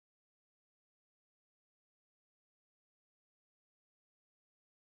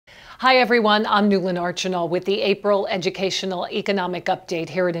Hi everyone, I'm Newlyn Archinal with the April Educational Economic Update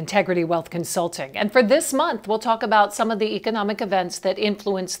here at Integrity Wealth Consulting. And for this month, we'll talk about some of the economic events that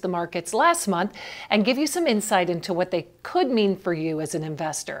influenced the markets last month and give you some insight into what they could mean for you as an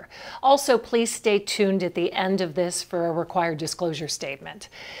investor. Also, please stay tuned at the end of this for a required disclosure statement.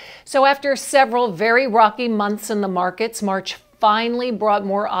 So after several very rocky months in the markets, March finally brought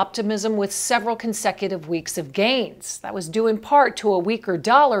more optimism with several consecutive weeks of gains. That was due in part to a weaker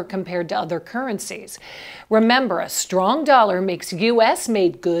dollar compared to other currencies. Remember, a strong dollar makes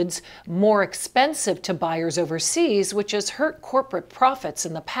U.S.-made goods more expensive to buyers overseas, which has hurt corporate profits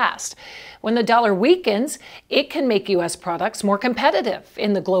in the past. When the dollar weakens, it can make U.S. products more competitive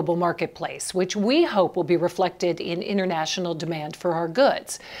in the global marketplace, which we hope will be reflected in international demand for our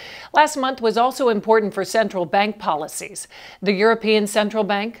goods. Last month was also important for central bank policies. The European Central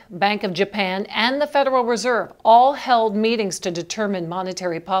Bank, Bank of Japan, and the Federal Reserve all held meetings to determine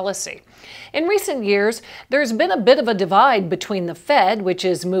monetary policy. In recent years, there's been a bit of a divide between the Fed, which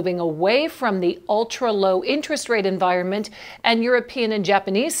is moving away from the ultra-low interest rate environment, and European and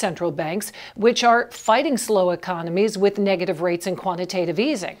Japanese central banks, which are fighting slow economies with negative rates and quantitative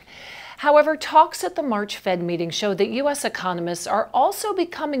easing. However, talks at the March Fed meeting show that U.S. economists are also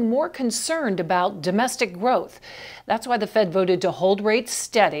becoming more concerned about domestic growth. That's why the Fed voted to hold rates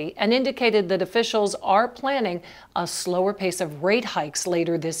steady and indicated that officials are planning a slower pace of rate hikes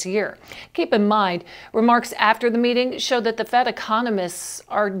later this year. Keep in mind, remarks after the meeting show that the Fed economists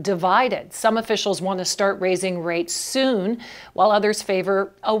are divided. Some officials want to start raising rates soon, while others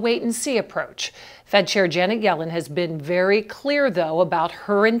favor a wait-and-see approach. Fed Chair Janet Yellen has been very clear, though, about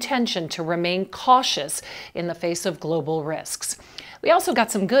her intention to remain cautious in the face of global risks. We also got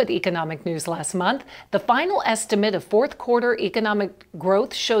some good economic news last month. The final estimate of fourth quarter economic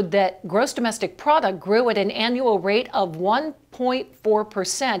growth showed that gross domestic product grew at an annual rate of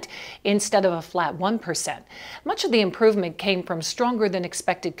 1.4% instead of a flat 1%. Much of the improvement came from stronger than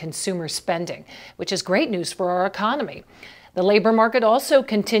expected consumer spending, which is great news for our economy. The labor market also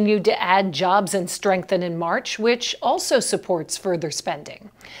continued to add jobs and strengthen in March, which also supports further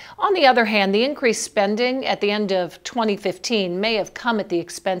spending. On the other hand, the increased spending at the end of 2015 may have come at the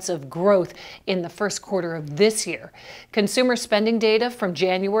expense of growth in the first quarter of this year. Consumer spending data from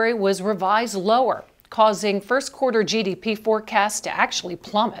January was revised lower, causing first quarter GDP forecasts to actually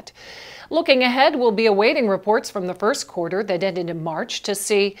plummet. Looking ahead, we'll be awaiting reports from the first quarter that ended in March to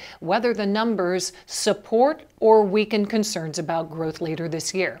see whether the numbers support or weaken concerns about growth later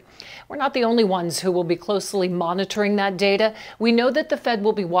this year. We're not the only ones who will be closely monitoring that data. We know that the Fed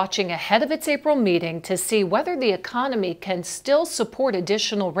will be watching ahead of its April meeting to see whether the economy can still support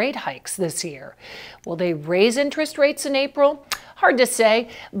additional rate hikes this year. Will they raise interest rates in April? Hard to say,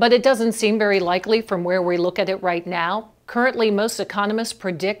 but it doesn't seem very likely from where we look at it right now. Currently, most economists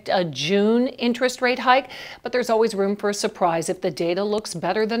predict a June interest rate hike, but there's always room for a surprise if the data looks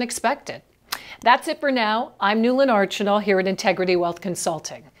better than expected. That's it for now. I'm Newlyn Archinal here at Integrity Wealth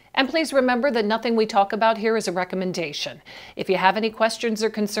Consulting. And please remember that nothing we talk about here is a recommendation. If you have any questions or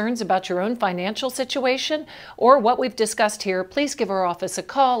concerns about your own financial situation or what we've discussed here, please give our office a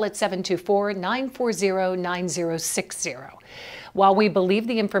call at 724-940-9060. While we believe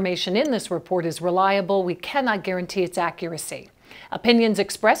the information in this report is reliable, we cannot guarantee its accuracy. Opinions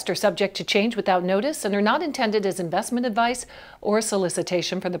expressed are subject to change without notice and are not intended as investment advice or a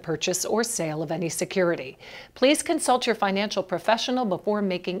solicitation for the purchase or sale of any security. Please consult your financial professional before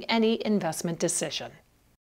making any investment decision.